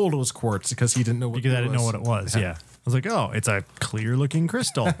were told it was quartz because he didn't know what because it I didn't know was. what it was. Yeah. I was like, oh, it's a clear looking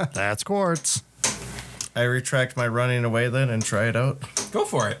crystal. That's quartz. I retract my running away then and try it out. Go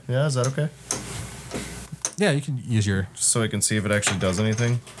for it. Yeah, is that okay? Yeah, you can use your. Just so I can see if it actually does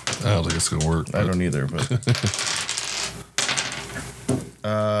anything. I don't think it's gonna work. I don't either, but.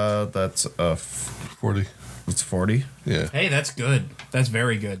 That's 40. it's 40. Yeah. Hey, that's good. That's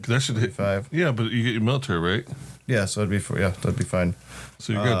very good. That should hit 5. Yeah, but you get your military, right? Yeah, so that'd be fine.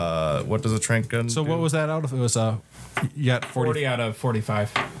 So you're good. What does a trank gun So do? what was that out of? It was you got 40 out of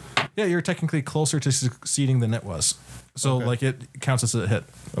 45. Yeah, you're technically closer to succeeding than it was. So Okay. like it counts as a hit.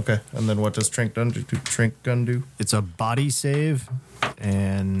 Okay, and then what does trank gun do? Trank gun do? It's a body save,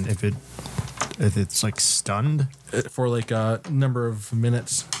 and if it's like stunned, For like a number of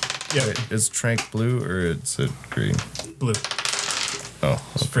minutes. Yeah, Wait, is trank blue or is it green? blue Oh,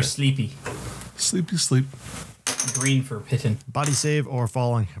 for sleepy, Sleepy sleep. green for pitten. body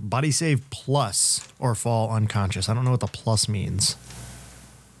save plus or fall unconscious. I don't know what the plus means.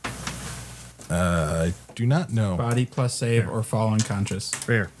 I do not know. Body plus save or fall unconscious.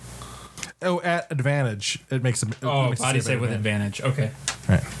 Fair. Oh, at advantage, it makes a Oh, body save with advantage. Okay.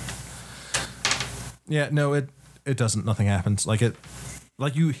 Right. Yeah, no, it doesn't. Nothing happens. Like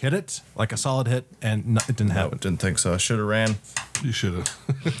you hit it like a solid hit, and it didn't no, happen. didn't think so. I should have ran. You should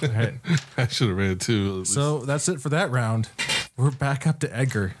have. Right. I should have ran it too. at least. So that's it for that round. We're back up to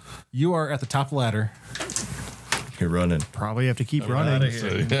Edgar. You are at the top ladder. You're running. Probably have to keep Outta running.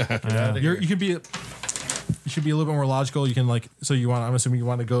 here. yeah. Get outta here. You should be a little bit more logical. You can like so you want. I'm assuming you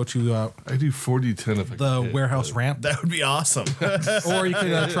want to go to I do 40-10 if I the can hit, warehouse but- ramp, That would be awesome. or you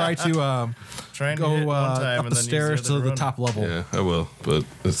can try to Trying to go hit one time up and the then stairs use to the the other top level. Yeah, I will, but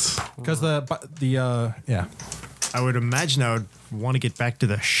it's Because yeah I would imagine I would want to get back to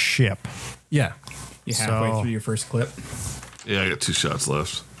the ship. yeah. You halfway So- through your first clip. yeah. I got 2 shots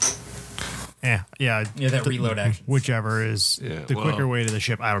left. Yeah. Yeah, that reload action. Whichever is Yeah, the well- quicker way to the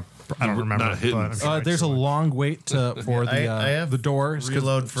ship. I don't remember. not hitting. but I'm sure it's There's a the one. long wait for I have the doors. 'cause-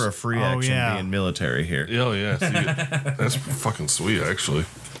 reload for a free Oh, action yeah. being military here. Oh yeah, see, that's fucking sweet actually.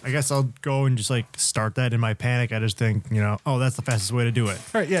 I guess I'll go and just like start that in my panic. I just think, oh, that's the fastest way to do it.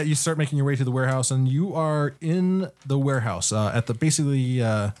 All right, yeah, you start making your way to the warehouse, and you are in the warehouse at the basically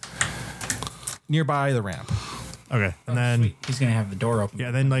nearby the ramp. Okay. And then, Sweet. He's gonna have the door open.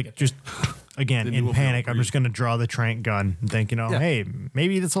 yeah, then like just again, Then you in will be panic, able I'm to just going to draw the trank gun and think, Yeah. hey,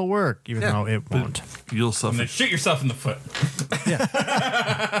 maybe this will work, even Yeah. though it won't. You'll And suffer. then shoot yourself in the foot.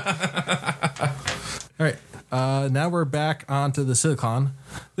 All right, now we're back onto the silicon.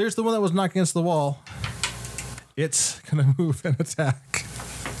 There's the one that was knocked against the wall. It's gonna move and attack.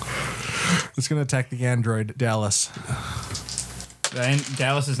 It's gonna attack the android Dallas.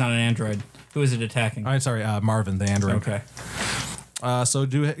 Dallas is not an android. Who is it attacking? I'm sorry, Marvin, the android. Okay. So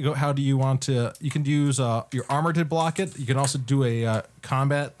how do you want to? You can use your armor to block it. You can also do a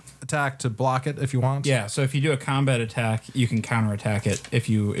combat attack to block it if you want. Yeah. So if you do a combat attack, you can counterattack it if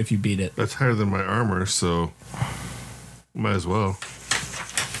you beat it. That's higher than my armor, so might as well.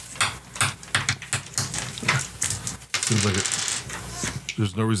 Seems like it.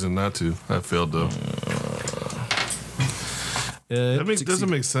 There's no reason not to. I failed though. That doesn't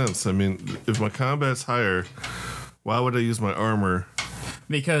make sense. I mean, if my combat's higher, why would I use my armor?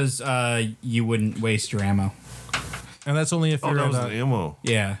 Because you wouldn't waste your ammo. And that's only if Oh, you're that in was an ammo.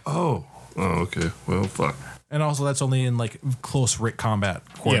 Yeah. Oh, okay. Well, fuck. and also that's only in like close rate combat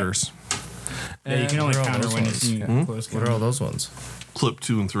quarters. Yeah, you can only what are all counter those when ones? it's in close What are all those ones? Clip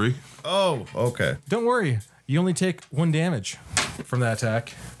 2 and 3. Oh, okay. Don't worry, you only take 1 damage from that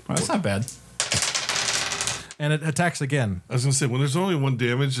attack, Well, that's not bad. and it attacks again. I was gonna say when there's only 1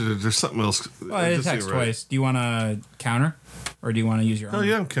 damage, there's something else. Well, it Just attacks ain't right. twice. Do you want to counter, or do you want to use your Oh armor?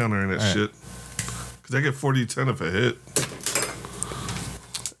 yeah, I'm countering that All right. shit. Cause I get 40-10 if I hit.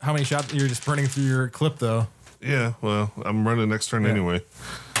 How many shots? You're just burning through your clip though. Yeah, well, I'm running next turn anyway.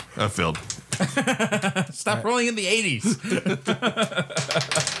 I failed. Stop rolling in the 80s.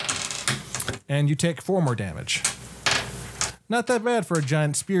 And you take 4 more damage. Not that bad for a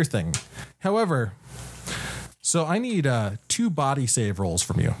giant spear thing. However, so I need 2 body save rolls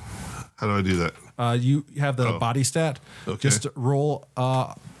from you. How do I do that? You have the Oh. body stat. Okay. Just roll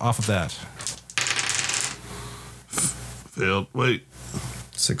off of that. Failed. Wait.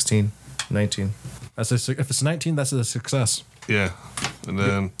 16, 19. If it's 19, that's a success. Yeah. And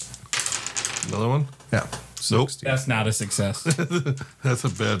then another one? Yeah. Nope. That's not a success. That's a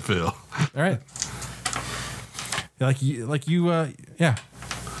bad fail. All right. Yeah.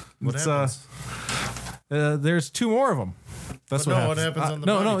 What It's, happens? There's 2 more of them. That's But what no, happens. what happens on the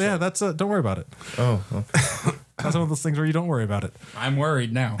no, body yeah, check? that's don't worry about it. Oh, okay. That's one of those things where you don't worry about it. I'm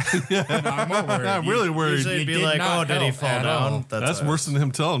worried now. I'm more worried. I'm really worried. Usually it'd be did like, not oh, did he help fall at down? all. That's worse than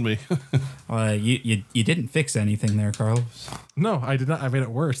him telling me. You didn't fix anything there, Carlos. No, I did not. I made it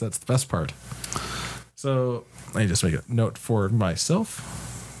worse. That's the best part. So let me just make a note for myself.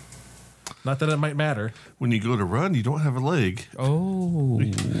 Not that it might matter. When you go to run, you don't have a leg. Oh,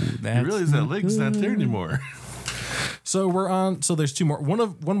 You that's realize that leg's not there anymore. So we're on. So there's 2 more.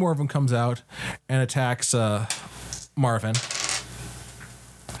 One more of them comes out and attacks Marvin.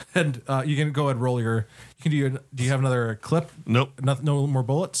 And you can go ahead and roll your. You can do your. Do you have another clip? Nope. No more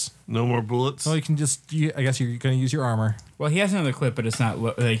bullets. No more bullets. Oh, you can just. I guess you're going to use your armor. Well, he has another clip, but it's not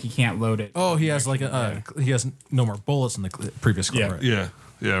like he can't load it. Oh, he has like he has no more bullets in the previous clip. Yeah. Right? Yeah.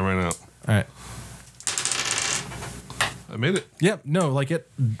 Yeah, I ran out. All right. I made it. Yep. No, like it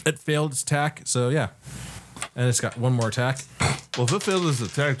failed its attack. So yeah, and it's got 1 more attack. Well, if it failed his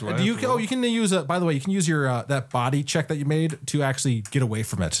attack, do I You have can, to roll? you can use by the way, you can use your that body check that you made to actually get away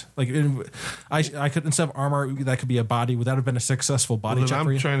from it. Like I could, instead of armor, that could be a body. Would that have been a successful body Well, then check for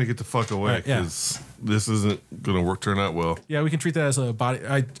I'm you? trying to get the fuck away Right, yeah. because this isn't going to turn out well. Yeah, we can treat that as a body.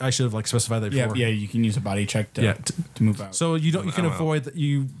 I should have like specified that Yeah, before. yeah, you can use a body check to, Yeah. to move out. So you don't. You can I'm out. avoid that.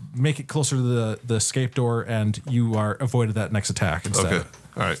 You make it closer to the escape door, and you are avoided that next attack instead. Okay.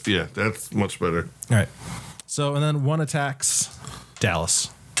 All right. Yeah, that's much better. All right. So and then 1 attacks Dallas.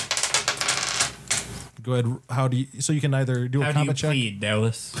 Go ahead. How do you? So you can either do a How do you combat check. plead,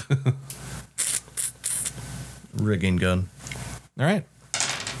 Dallas? Rigging gun. All right.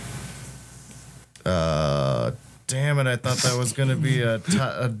 Damn it, I thought that was going to be a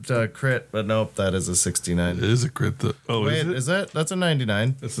crit, but nope, that is a 69. It is a crit. Oh, Wait, is it? That's a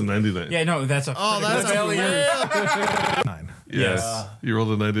 99. That's a 99. Yeah, no, that's a Oh, that's a failure. 9. Yes. You rolled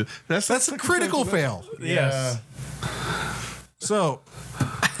a 90. That's a critical fail. Yes. So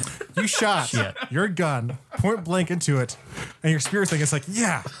you shot your gun point blank into it, and your spear thing is like,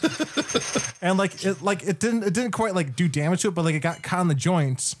 yeah, and it didn't quite like do damage to it, but like it got caught in the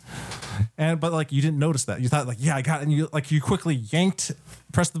joints, but like you didn't notice that. You thought like, yeah, I got it, and you quickly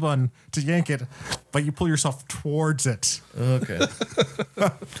pressed the button to yank it, but you pull yourself towards it. Okay.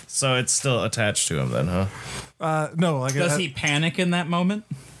 So it's still attached to him then, huh? No, like Does he panic in that moment?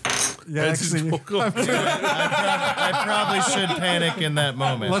 Yeah, actually, I probably should panic in that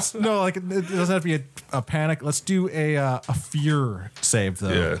moment. it doesn't have to be a panic. Let's do a fear save though.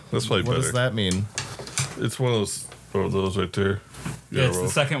 Yeah, that's probably What better. does that mean? It's one of those right there. Yeah, it's roll.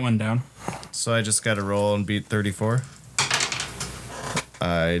 the second one down. So I just got to roll and beat 34?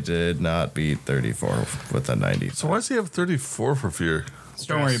 I did not beat 34 with a 90. So why does he have 34 for fear?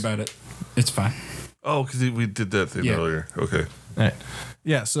 Don't worry about it. It's fine. Oh, because we did that thing Yeah. earlier. Okay. All right.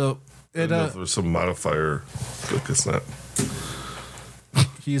 Yeah. So I it didn't know if there was some modifier. It's not.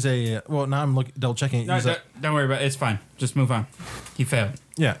 he's a well. Now I'm double checking. No, He's a, don't worry about it. It's fine. Just move on. He failed.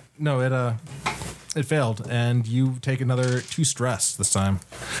 yeah. No. It failed, and you take another 2 stress this time,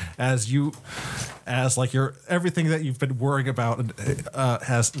 as like your everything that you've been worrying about is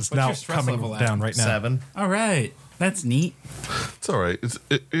now your stress coming level at? down right now. 7. All right. That's neat. It's all right.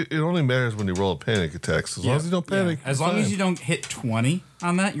 It only matters when you roll a panic attack. So as long as you don't panic. As long as you don't hit 20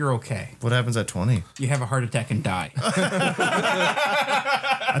 on that, you're okay. What happens at 20? You have a heart attack and die. I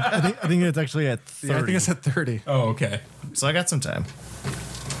think it's actually at 30. Yeah, I think it's at 30. Oh, okay. So I got some time.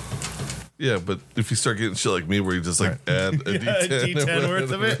 Yeah, but if you start getting shit like me, where you just like add a D10, D10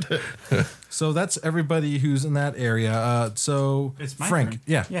 worth of it. So that's everybody who's in that area. So It's my Frank, turn.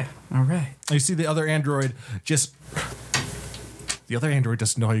 yeah. Yeah. All right. You see the other android just. The other android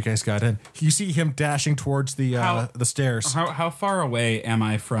doesn't know how you guys got in. You see him dashing towards the stairs. How far away am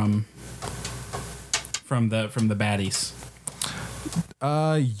I from the baddies?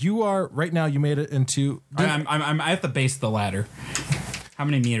 You are right now. You made it into. I'm at the base of the ladder. How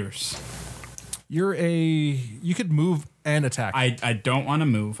many meters? You could move and attack. I don't want to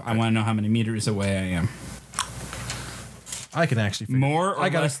move. I want to know how many meters away I am. I can actually figure. More or I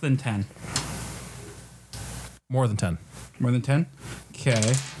got less than 10? more than 10. More than 10?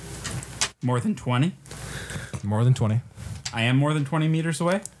 Okay. More than 20? More than 20. I am more than 20 meters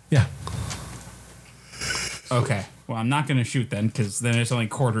away? Yeah. Okay. Well, I'm not going to shoot then, because then it's only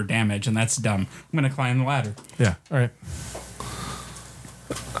quarter damage, and that's dumb. I'm going to climb the ladder. Yeah. All right.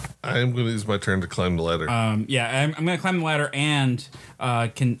 I am going to use my turn to climb the ladder. Yeah, I'm going to climb the ladder and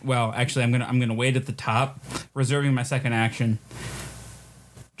actually, I'm going to wait at the top, reserving my second action,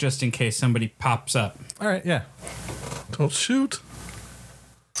 just in case somebody pops up. All right. Yeah. Don't shoot.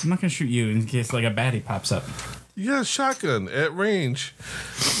 I'm not going to shoot you in case like a baddie pops up. You got a shotgun at range,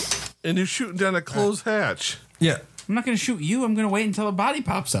 and you're shooting down a closed hatch. Yeah. I'm not going to shoot you. I'm going to wait until a body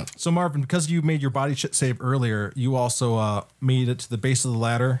pops up. So Marvin, because you made your body save earlier, you also made it to the base of the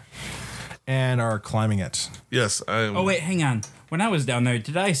ladder and are climbing it. Yes, I am. Oh wait, hang on. When I was down there,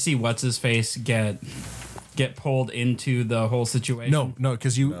 did I see what's his face get pulled into the whole situation? No,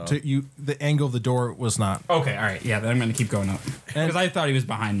 because the angle of the door was not. Okay, all right. Yeah, then I'm going to keep going up because I thought he was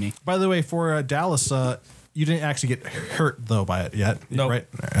behind me. By the way, for Dallas, you didn't actually get hurt though by it yet, Nope. right?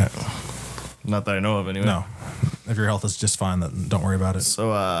 Not that I know of, anyway. No. If your health is just fine, then don't worry about it. So,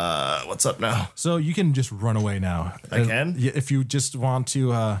 what's up now? So you can just run away now. I can? If you just want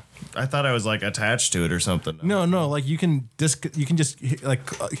to. I thought I was like attached to it or something. No. Like you can just hit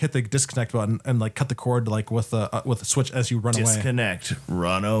the disconnect button and like cut the cord like with a switch as you run away. Disconnect.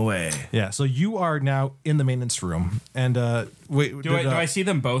 Run away. Yeah. So you are now in the maintenance room, and wait. Do I see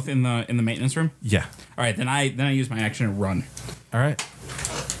them both in the maintenance room? Yeah. All right, then I use my action to run. All right.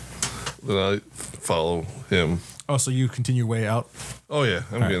 Then I follow him. Oh, so you continue way out. Oh yeah,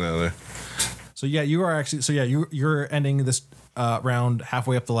 I'm getting out of there. So yeah, you are actually. So yeah, you're ending this round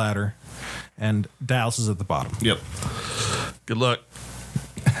halfway up the ladder, and Dallas is at the bottom. Yep. Good luck.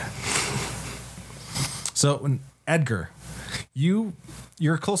 So when Edgar, you're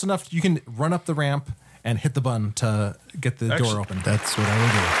close enough. You can run up the ramp and hit the button to get the door open. That's what I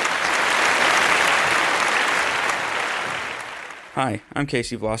would do. Hi, I'm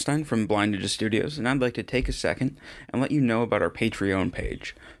Casey Vlostein from Blind Ninja Studios, and I'd like to take a second and let you know about our Patreon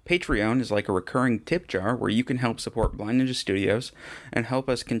page. Patreon is like a recurring tip jar where you can help support Blind Ninja Studios and help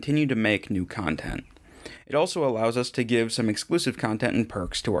us continue to make new content. It also allows us to give some exclusive content and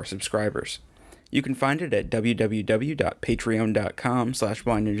perks to our subscribers. You can find it at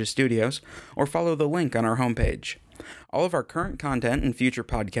www.patreon.com/blindninjastudios or follow the link on our homepage. All of our current content and future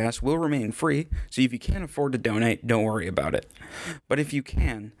podcasts will remain free, so if you can't afford to donate, don't worry about it. But if you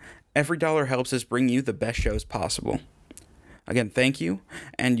can, every dollar helps us bring you the best shows possible. Again, thank you,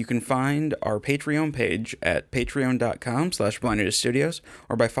 and you can find our Patreon page at patreon.com/blindninjastudios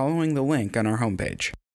or by following the link on our homepage.